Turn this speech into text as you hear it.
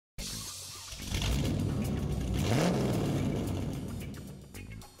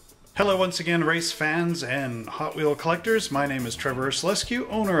Hello once again, race fans and Hot Wheel collectors. My name is Trevor Ursulescu,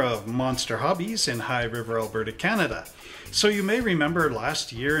 owner of Monster Hobbies in High River, Alberta, Canada. So you may remember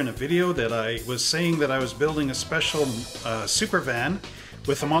last year in a video that I was saying that I was building a special super van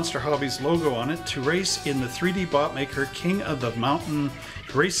with the Monster Hobbies logo on it to race in the 3DBotmaker King of the Mountain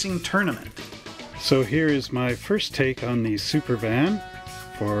Racing Tournament. So here is my first take on the super van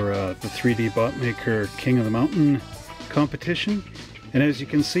for the 3DBotmaker King of the Mountain competition. And as you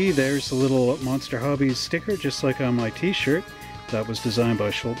can see, there's a little Monster Hobbies sticker, just like on my t-shirt. That was designed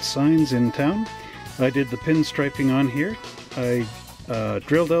by Schultz Signs in town. I did the pinstriping on here. I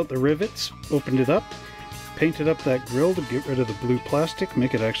drilled out the rivets, opened it up, painted up that grill to get rid of the blue plastic,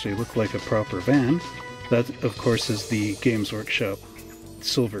 make it actually look like a proper van. That, of course, is the Games Workshop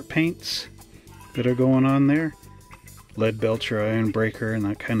silver paints that are going on there. Lead belcher, iron breaker, and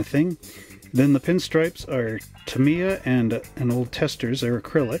that kind of thing. Then the pinstripes are Tamiya and an old Testors. They're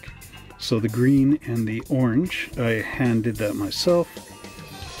acrylic. So the green and the orange, I hand did that myself.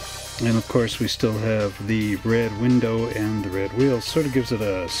 And of course we still have the red window and the red wheels. Sort of gives it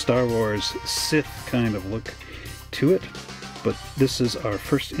a Star Wars Sith kind of look to it. But this is our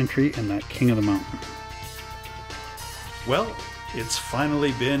first entry in that King of the Mountain. Well, it's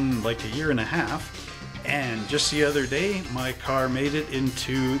finally been like a year and a half. And just the other day, my car made it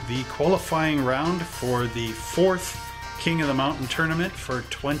into the qualifying round for the 4th King of the Mountain tournament for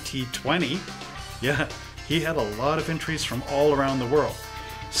 2020. Yeah, he had a lot of entries from all around the world.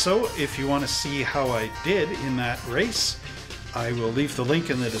 So if you want to see how I did in that race, I will leave the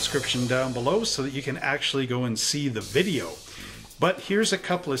link in the description down below so that you can actually go and see the video. But here's a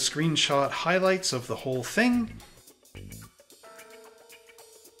couple of screenshot highlights of the whole thing.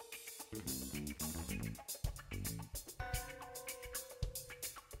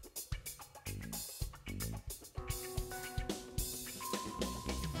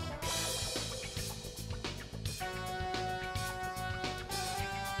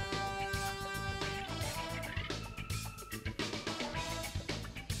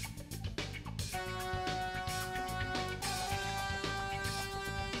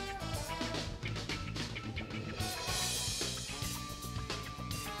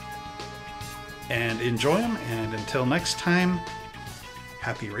 And enjoy them, and until next time,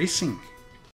 happy racing!